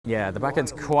Yeah, the back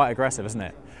end's quite aggressive, isn't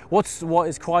it? What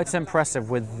is quite impressive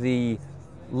with the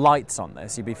lights on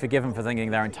this, you'd be forgiven for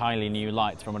thinking they're entirely new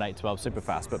lights from an 812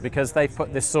 Superfast, but because they've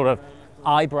put this sort of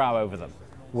eyebrow over them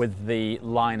with the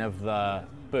line of the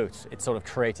boot, it sort of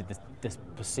created this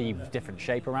perceived different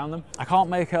shape around them. I can't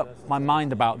make up my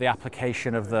mind about the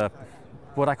application of the,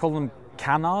 what I call them,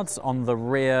 canards on the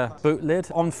rear boot lid.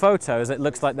 On photos, it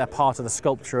looks like they're part of the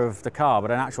sculpture of the car,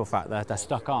 but in actual fact, they're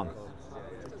stuck on.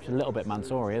 It's a little bit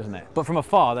Mansory, isn't it? But from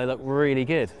afar, they look really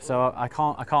good. So I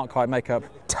can't quite make up.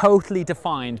 Totally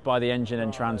defined by the engine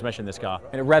and transmission, this car.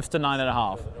 And it revs to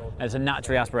 9.5, and it's a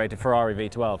naturally aspirated Ferrari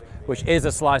V12, which is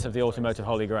a slice of the automotive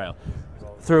holy grail,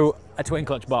 through a twin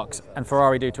clutch box, and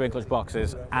Ferrari do twin clutch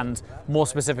boxes, and more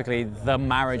specifically, the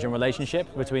marriage and relationship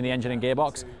between the engine and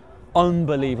gearbox,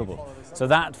 unbelievable. So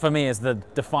that for me is the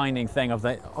defining thing of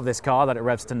this car, that it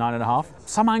revs to 9.5.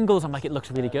 Some angles I'm like, it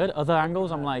looks really good. Other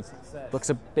angles I'm like, looks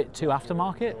a bit too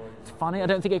aftermarket. It's funny, I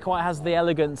don't think it quite has the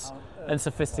elegance and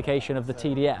sophistication of the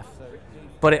TDF,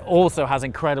 but it also has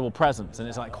incredible presence, and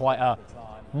it's like quite a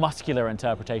muscular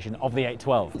interpretation of the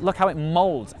 812. Look how it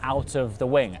molds out of the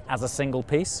wing as a single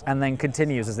piece and then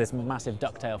continues as this massive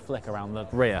ducktail flick around the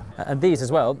rear. And these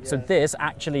as well, so this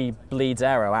actually bleeds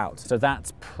aero out. So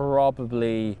that's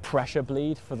probably pressure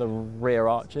bleed for the rear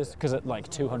arches, because at like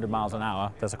 200 miles an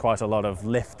hour, there's quite a lot of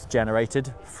lift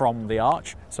generated from the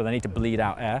arch, so they need to bleed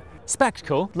out air. Spec's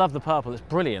cool, love the purple, it's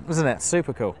brilliant, isn't it?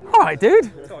 Super cool. All right,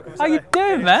 dude, how you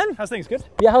doing, man? How's things, good?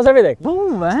 Yeah, how's everything?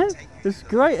 Oh, man, it's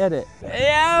great edit.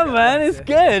 Yeah, man, it's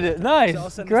good,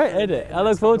 nice, great edit. I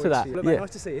look forward to that. Look, mate, nice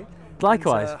to see you.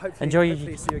 Likewise, And, enjoy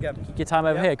see you again. your time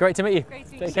over here. Great to meet you. Great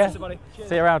to meet Take you. care.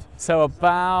 See you around. So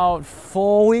about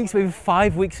 4 weeks, maybe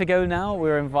 5 weeks ago now, we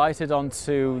were invited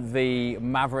onto the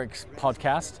Mavericks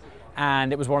podcast,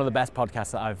 and it was one of the best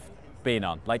podcasts that I've been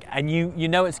on. Like, and you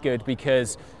know it's good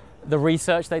because the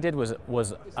research they did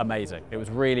was amazing. It was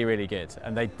really, really good.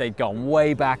 And they'd gone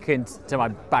way back into my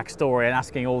backstory and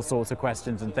asking all sorts of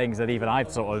questions and things that even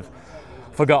I've sort of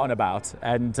forgotten about.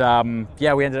 And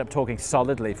yeah, we ended up talking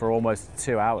solidly for almost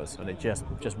 2 hours, and it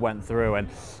just went through. And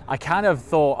I kind of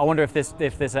thought, I wonder if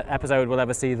this episode will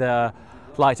ever see the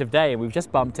light of day. And we've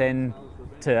just bumped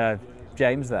into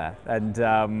James there,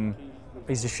 and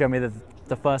he's just shown me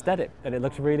the first edit, and it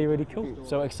looks really, really cool.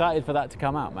 So excited for that to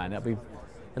come out, man.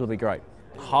 It'll be great.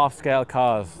 Half-scale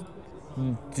cars.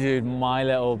 Dude, my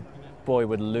little boy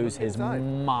would lose his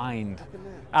mind.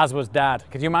 As was Dad.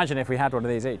 Could you imagine if we had one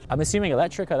of these each? I'm assuming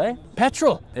electric, are they?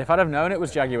 Petrol! If I'd have known it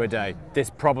was Jaguar Day, this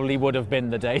probably would have been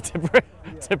the day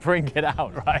to bring it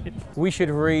out, right? We should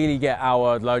really get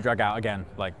our low drag out again,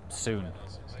 like soon,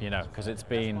 you know, because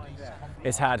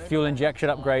it's had fuel injection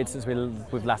upgrades since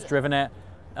we've last driven it,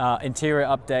 interior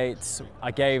updates.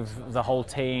 I gave the whole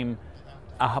team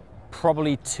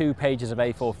probably 2 pages of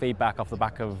A4 feedback off the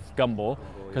back of Gumball,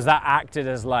 because that acted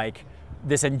as like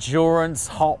this endurance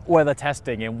hot weather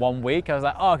testing in 1 week. I was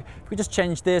like, oh, if we just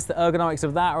change this, the ergonomics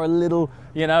of that are a little,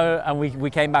 you know, and we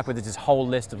came back with this whole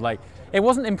list of like, it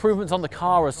wasn't improvements on the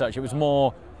car as such, it was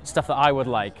more stuff that I would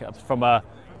like from a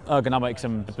ergonomics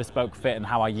and the bespoke fit and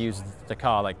how I use the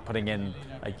car, like putting in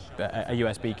a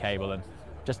USB cable and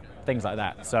just things like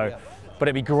that. So, but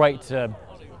it'd be great to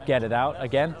get it out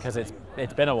again, because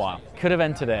it's been a while. Could have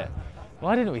entered it.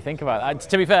 Why didn't we think about that?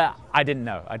 To be fair, I didn't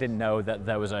know that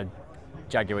there was a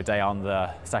Jaguar Day on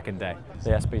the second day, the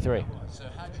SP3.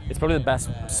 It's probably the best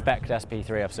spec'd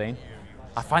SP3 I've seen.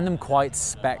 I find them quite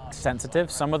spec sensitive.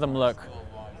 Some of them look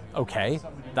okay.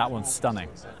 That one's stunning,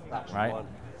 right?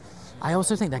 I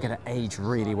also think they're going to age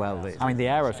really well. I mean, the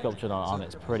aero sculpture on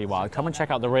it's pretty wild. Come and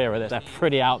check out the rear of it. They're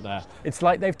pretty out there. It's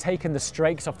like they've taken the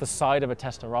strakes off the side of a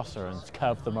Testarossa and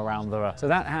curved them around the... So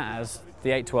that has the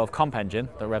 812 comp engine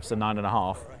that revs to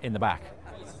 9.5 in the back.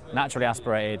 Naturally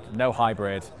aspirated, no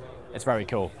hybrid. It's very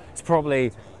cool. It's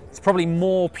probably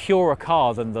more pure a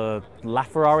car than the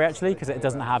LaFerrari actually, because it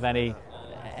doesn't have any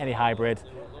hybrid.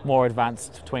 More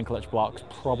advanced twin clutch blocks,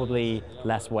 probably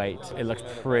less weight. It looks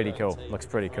pretty cool. Looks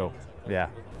pretty cool. Yeah.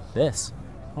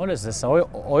 What is this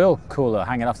oil cooler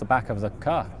hanging off the back of the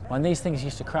car? When these things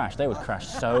used to crash, they would crash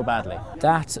so badly.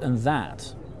 That and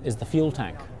that is the fuel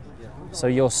tank. So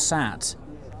you're sat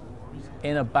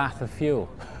in a bath of fuel.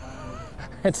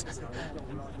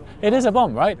 It is a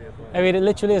bomb, right? I mean, it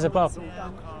literally is a bomb.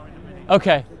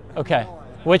 Okay.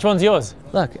 Which one's yours?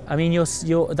 Look, I mean,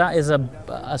 that is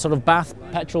a sort of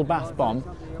petrol bath bomb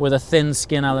with a thin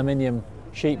skin aluminium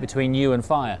sheet between you and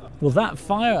fire. Well, that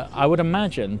fire, I would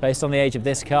imagine, based on the age of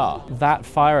this car, that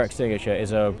fire extinguisher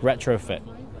is a retrofit,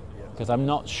 because I'm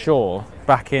not sure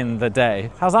back in the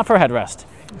day. How's that for a headrest?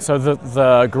 So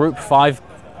the Group 5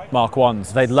 Mark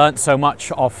 1s. They'd learnt so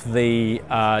much off the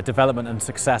development and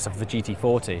success of the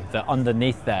GT40 that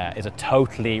underneath there is a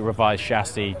totally revised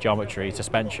chassis geometry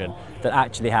suspension that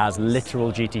actually has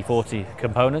literal GT40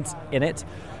 components in it.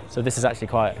 So this is actually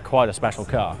quite a special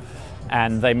car.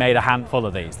 And they made a handful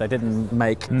of these. They didn't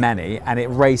make many, and it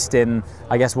raced in,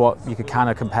 I guess, what you could kind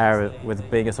of compare it with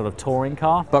being a sort of touring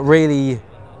car, but really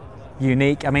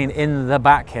unique. I mean, in the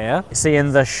back here, you see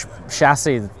in the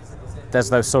chassis, there's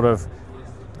those sort of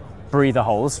breather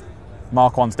holes.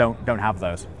 Mark 1s don't have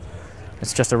those.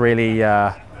 It's just a really,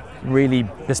 really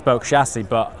bespoke chassis,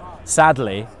 but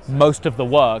sadly, most of the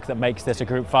work that makes this a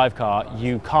Group 5 car,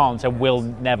 you can't and will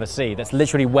never see. That's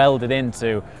literally welded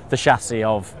into the chassis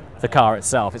of the car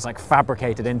itself. It's like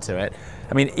fabricated into it.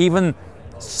 I mean, even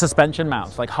suspension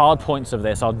mounts, like hard points of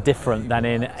this are different than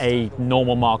in a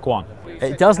normal Mark 1.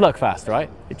 It does look fast, right?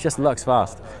 It just looks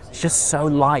fast. It's just so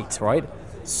light, right?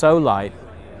 So light,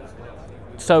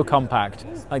 so compact.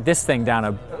 Like this thing down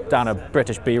a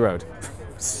British B road.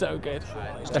 So good.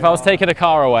 If I was taking a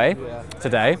car away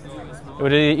today, it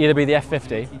would either be the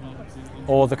F50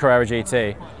 or the Carrera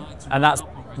GT. And that's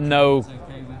no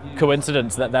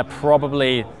coincidence that they're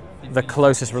probably the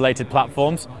closest related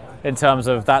platforms in terms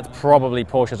of that's probably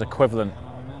Porsche's equivalent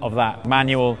of that.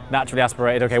 Manual, naturally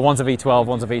aspirated. Okay, one's a V12,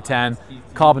 one's a V10,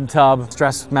 carbon tub,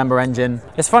 stress member engine.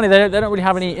 It's funny, they don't really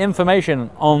have any information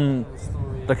on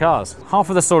the cars. Half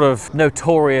of the sort of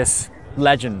notorious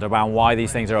legend around why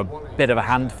these things are a bit of a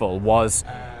handful was,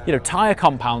 you know, tire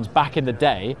compounds back in the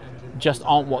day just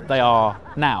aren't what they are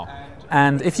now.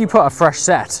 And if you put a fresh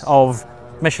set of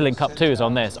Michelin Cup 2s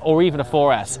on this, or even a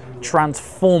 4S,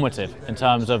 transformative in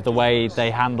terms of the way they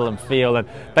handle and feel, and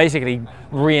basically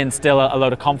reinstill a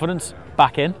load of confidence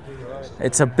back in.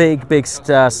 It's a big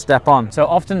step on. So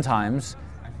oftentimes,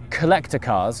 collector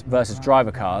cars versus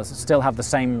driver cars still have the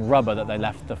same rubber that they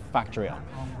left the factory on.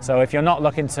 So if you're not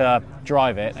looking to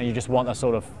drive it and you just want a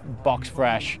sort of box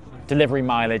fresh delivery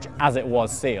mileage as it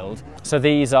was sealed. So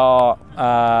these are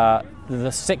the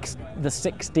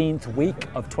 16th week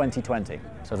of 2020.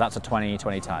 So that's a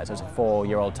 2020 tyre. So it's a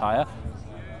 4-year-old tyre,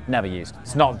 never used.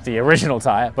 It's not the original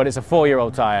tyre, but it's a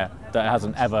 4-year-old tyre that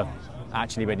hasn't ever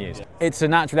actually been used. It's a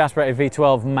naturally aspirated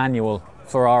V12 manual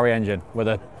Ferrari engine with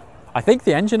I think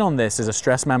the engine on this is a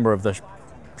stress member of the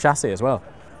chassis as well.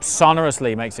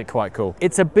 Sonorously makes it quite cool.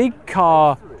 It's a big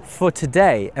car for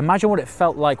today. Imagine what it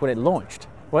felt like when it launched.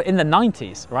 Well, in the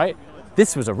 90s, right?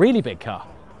 This was a really big car.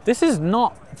 This is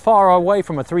not far away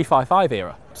from a 355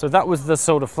 era. So that was the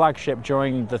sort of flagship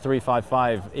during the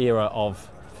 355 era of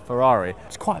Ferrari.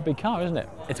 It's quite a big car, isn't it?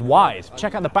 It's wide.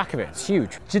 Check out the back of it. It's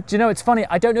huge. Do you know, it's funny.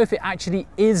 I don't know if it actually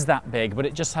is that big, but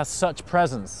it just has such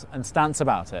presence and stance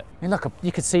about it. I mean, look,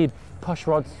 you could see push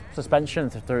rod suspension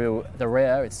through the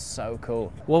rear. It's so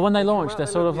cool. Well, when they launched, they're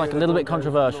sort of like a little bit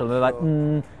controversial. They're like,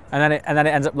 and then it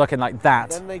ends up looking like that.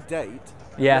 Then they date.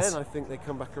 Yes. Then I think they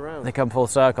come back around. They come full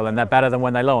circle, and they're better than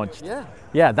when they launched. Yeah.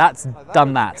 Yeah, that's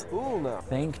done that. Cool now. I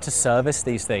think to service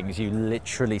these things, you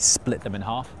literally split them in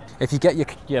half. If you get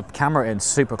your camera in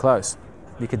super close,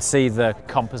 you can see the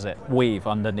composite weave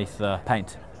underneath the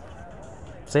paint.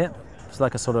 See it? It's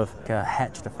like a sort of a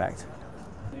hetched effect.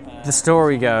 The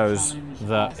story goes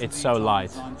that it's so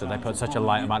light that they put such a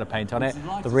light amount of paint on it.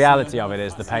 The reality of it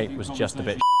is the paint was just a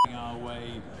bit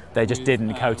They just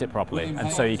didn't coat it properly,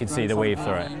 and so you can see the weave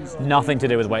through it. Nothing to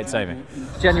do with weight saving.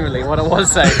 Genuinely, what I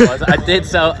was saying was I did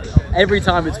sell every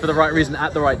time it's for the right reason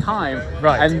at the right time.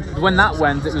 Right. And when that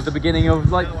went, it was the beginning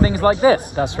of like things like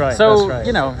this. That's right. So, that's right.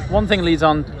 You know, one thing leads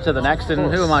on to the next,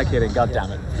 and who am I kidding? God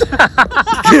damn it.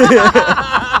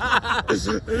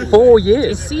 4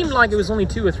 years. It seemed like it was only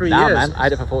 2 or 3 Nah, years. man, I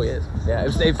had it for 4 years. Yeah,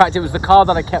 in fact, it was the car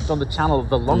that I kept on the channel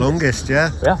the longest.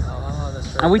 Yeah. Yeah.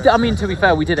 And we did, I mean, to be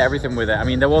fair, we did everything with it. I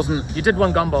mean, there wasn't... You did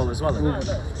one gumball as well.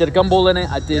 Did a gumball in it.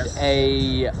 I did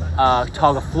a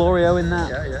Targa Florio in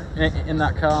that, in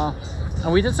that car.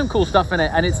 And we did some cool stuff in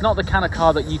it. And it's not the kind of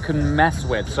car that you can mess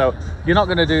with. So you're not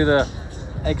going to do the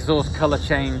exhaust color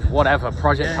change, whatever,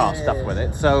 project car stuff with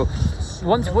it. So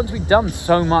once we'd done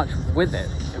so much with it,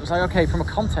 it was like, okay, from a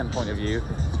content point of view,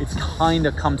 it's kind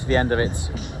of come to the end of its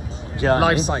journey.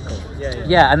 Life cycle.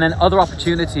 Yeah, and then other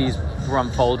opportunities were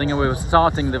unfolding, and we were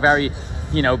starting the very,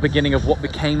 beginning of what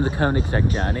became the Koenigsegg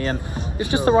journey, and it's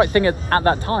just the right thing at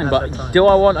that time. But do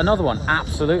I want another one?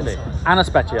 Absolutely, and a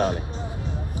Speciale.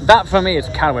 That for me is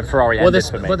kind of when Ferrari ended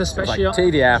for me. But the It was like Speciale,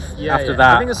 TDF after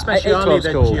that. I think the Speciale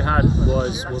that cool. you had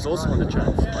was also on the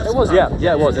trend. It was, yeah,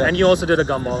 it was. Yeah. And you also did a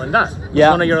gumball in that.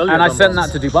 Yeah, one of your earlier and I sent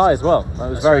gumballs. that to Dubai as well. That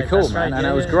was very cool, man, and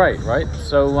it was great, right?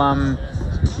 So,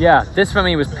 yeah, this for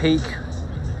me was peak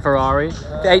Ferrari.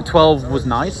 The 812 was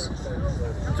nice.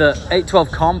 The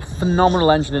 812 comp, phenomenal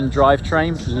engine and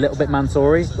drivetrain, a little bit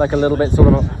Mansory, like a little bit sort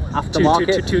of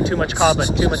aftermarket. Too much carbon.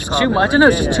 Too much carbon. Too much. I don't know.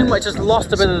 It's just too much. Just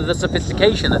lost a bit of the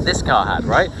sophistication that this car had,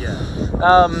 right? Yeah.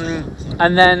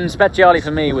 And then Speciale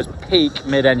for me was peak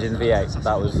mid-engine V8.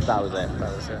 That was it. That was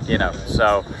it. You know.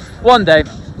 So one day,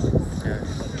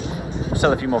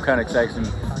 sell a few more Koenigsegg's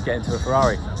and get into a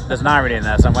Ferrari. There's an irony in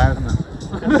there somewhere, isn't there?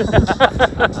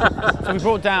 So we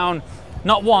brought down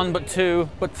not one, but two,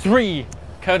 but three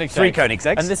Koenigseggs. Three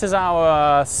Koenigseggs. And this is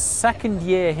our second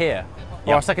year here,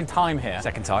 or our second time here.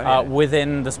 Second time, yeah.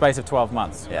 Within the space of 12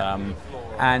 months. Yeah.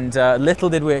 And little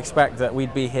did we expect that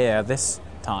we'd be here this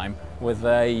time with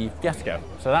a Gesco.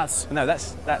 So that's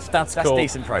cool.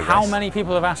 Decent progress. How many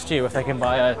people have asked you if they can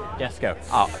buy a Gesco?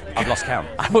 Oh, I've lost count.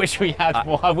 I wish we had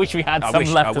more. I wish we had some left to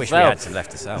sell. I wish we had some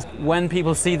left to sell. When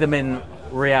people see them in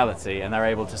reality and they're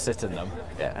able to sit in them,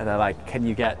 yeah, and they're like, "Can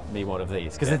you get me one of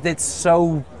these?" Because it's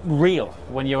so real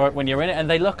when you're in it, and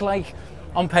they look like,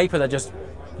 on paper, they're just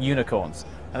unicorns.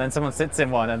 And then someone sits in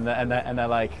one, and they're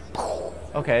like,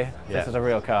 "Okay, this is a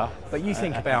real car." But you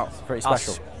think about pretty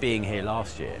special. us being here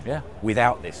last year, yeah,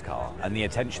 without this car, and the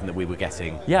attention that we were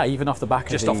getting, yeah, even off the back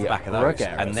just of off the back of those,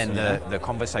 and then areas, the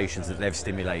conversations that they've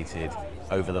stimulated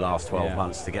over the last 12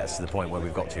 months to get us to the point where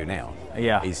we've got to now,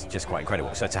 is just quite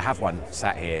incredible. So to have one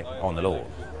sat here on the lawn,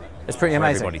 it's pretty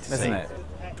amazing, isn't see. It?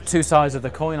 Two sides of the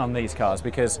coin on these cars,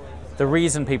 because the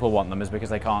reason people want them is because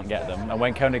they can't get them. And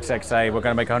when Koenigsegg say, we're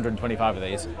going to make 125 of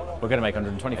these, we're going to make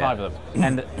 125 of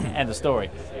them. End of story.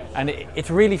 And it's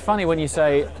really funny when you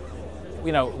say,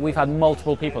 you know, we've had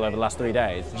multiple people over the last 3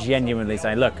 days genuinely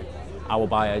saying, look, I will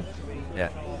buy a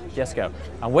Gesco.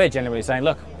 And we're genuinely saying,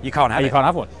 look, you can't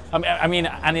have one. I mean,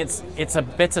 and it's a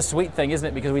bittersweet thing, isn't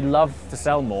it? Because we love to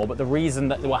sell more, but the reason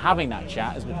that we're having that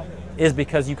chat is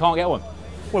because you can't get one.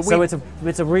 Well, so it's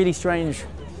a really strange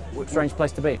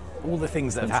place to be. All the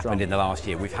things that have happened in the last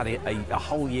year, we've had a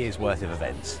whole year's worth of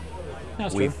events.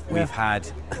 That's we've true. had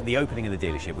the opening of the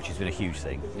dealership, which has been a huge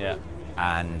thing. Yeah.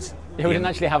 And we didn't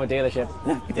actually have a dealership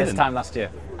this time last year,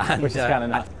 which is kind of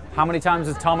nice. How many times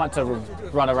has Tom had to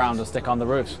run around and stick on the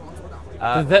roofs?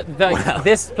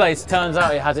 This place turns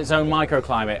out it has its own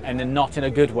microclimate, and not in a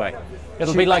good way.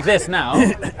 It'll be like this now.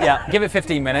 Yeah, give it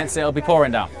 15 minutes, it'll be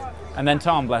pouring down. And then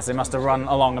Tom, bless him, must have run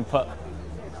along and put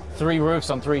 3 roofs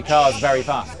on 3 cars very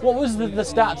fast. What was the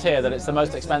stats here that it's the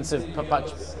most expensive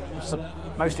patch?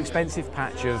 Most expensive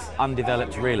patch of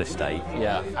undeveloped real estate.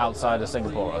 Yeah, outside of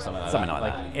Singapore or something like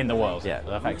that. In the world,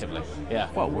 effectively. Yeah.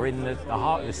 Well, we're in the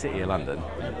heart of the city of London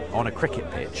on a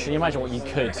cricket pitch. Can you imagine what you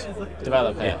could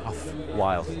develop here? Yeah,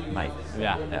 wild, mate.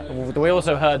 Yeah. We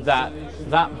also heard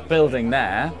that building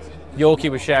there,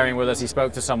 Yorkie was sharing with us, he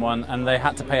spoke to someone and they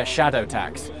had to pay a shadow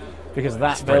tax because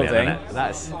that building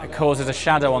causes a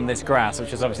shadow on this grass,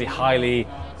 which is obviously highly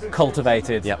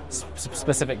cultivated,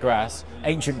 specific grass,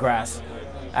 ancient grass.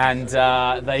 And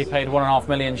they paid $1.5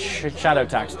 million shadow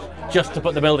tax just to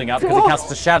put the building up because it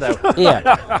casts a shadow.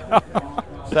 Yeah.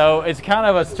 So it's kind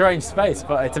of a strange space,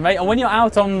 but it's amazing. And when you're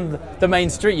out on the main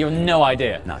street, you have no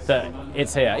idea that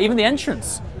it's here. Even the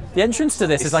entrance to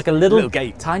this is like a little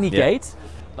gate, tiny gate.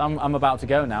 I'm about to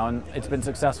go now, and it's been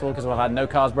successful because I've had no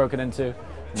cars broken into,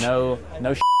 no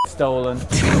stolen.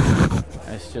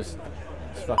 It's just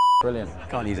fucking brilliant.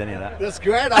 Can't use any of that. That's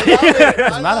great. I love it.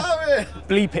 I love it.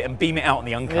 Bleep it and beam it out on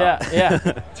the uncut. Yeah.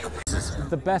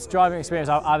 The best driving experience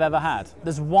I've ever had.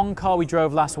 There's one car we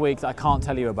drove last week that I can't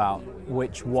tell you about,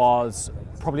 which was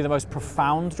probably the most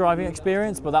profound driving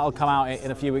experience, but that'll come out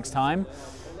in a few weeks' time.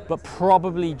 But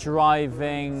probably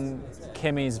driving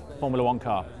Kimi's Formula One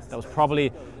car. That was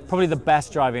probably the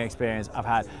best driving experience I've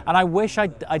had. And I wish I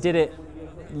did it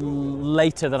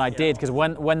later than I did, because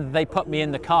when they put me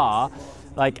in the car,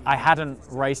 like, I hadn't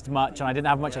raced much and I didn't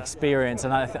have much experience,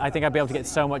 and I think I'd be able to get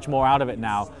so much more out of it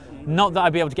now. Not that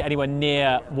I'd be able to get anywhere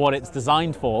near what it's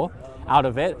designed for out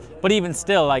of it, but even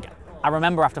still, like, I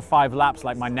remember after 5 laps,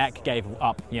 like, my neck gave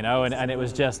up, you know, and it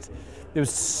was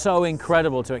so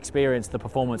incredible to experience the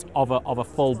performance of a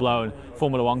full-blown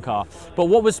Formula One car. But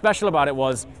what was special about it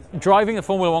was driving a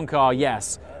Formula One car,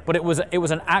 yes, but it was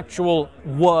an actual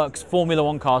works Formula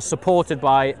One car supported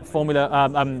by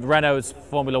Renault's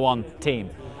Formula One team.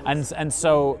 And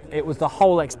so it was the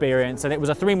whole experience, and it was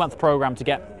a 3-month program to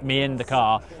get me in the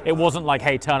car. It wasn't like,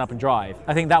 hey, turn up and drive.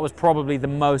 I think that was probably the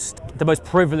most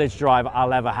privileged drive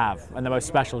I'll ever have, and the most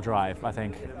special drive I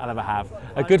think I'll ever have.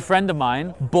 A good friend of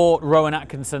mine bought Rowan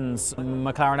Atkinson's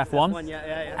McLaren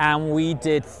F1, and we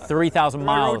did 3,000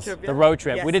 miles, the road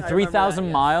trip. Yes, we did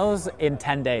 3,000 miles in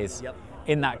 10 days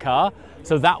in that car.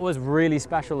 So that was really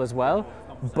special as well.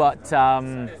 But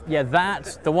yeah,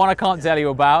 the one I can't tell you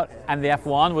about, and the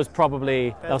F1 was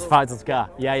probably that was Feitzel's.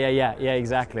 Yeah,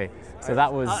 exactly. So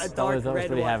that was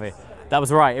pretty heavy. That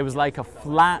was right. It was like a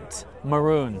flat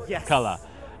maroon color,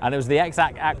 and it was the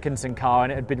exact Atkinson car,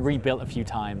 and it had been rebuilt a few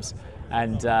times.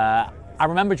 And I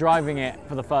remember driving it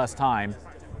for the first time,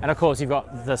 and of course you've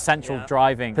got the central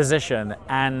driving position,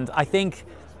 and I think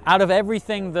out of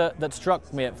everything that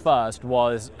struck me at first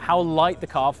was how light the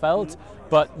car felt,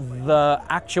 but the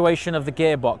actuation of the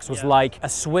gearbox was like a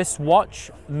Swiss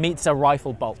watch meets a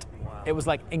rifle bolt. It was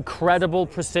like incredible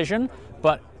precision,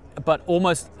 but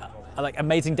almost like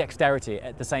amazing dexterity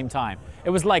at the same time.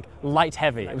 It was like light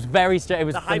heavy. It was it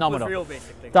was phenomenal. The hype was real,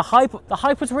 basically. The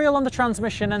hype was real on the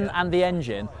transmission and the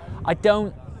engine. I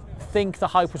don't think the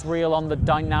hype was real on the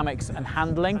dynamics and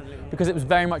handling, because it was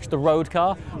very much the road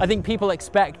car. I think people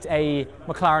expect a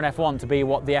McLaren F1 to be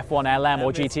what the F1 LM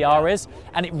or GTR is,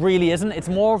 and it really isn't. It's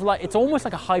more of like, it's almost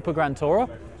like a Hyper Grand Tourer.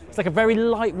 It's like a very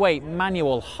lightweight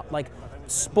manual, like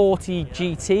sporty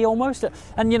GT almost.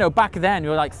 And you know, back then you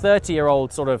were like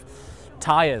 30-year-old sort of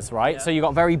tires, right? So you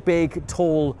got very big,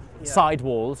 tall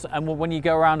sidewalls, and when you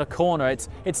go around a corner,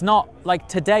 it's not like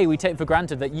today we take for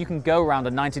granted that you can go around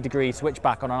a 90-degree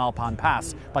switchback on an Alpine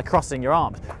pass by crossing your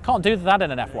arms. Can't do that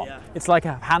in an F1. It's like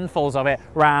handfuls of it,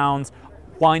 round,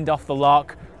 wind off the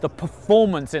lock. The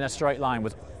performance in a straight line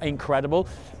was incredible,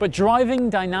 but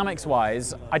driving dynamics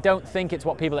wise, I don't think it's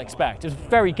what people expect. It's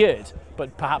very good,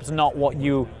 but perhaps not what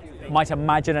you might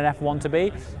imagine an F1 to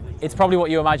be. It's probably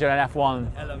what you imagine an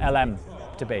F1 LM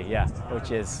to be, yeah, which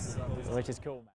is cool.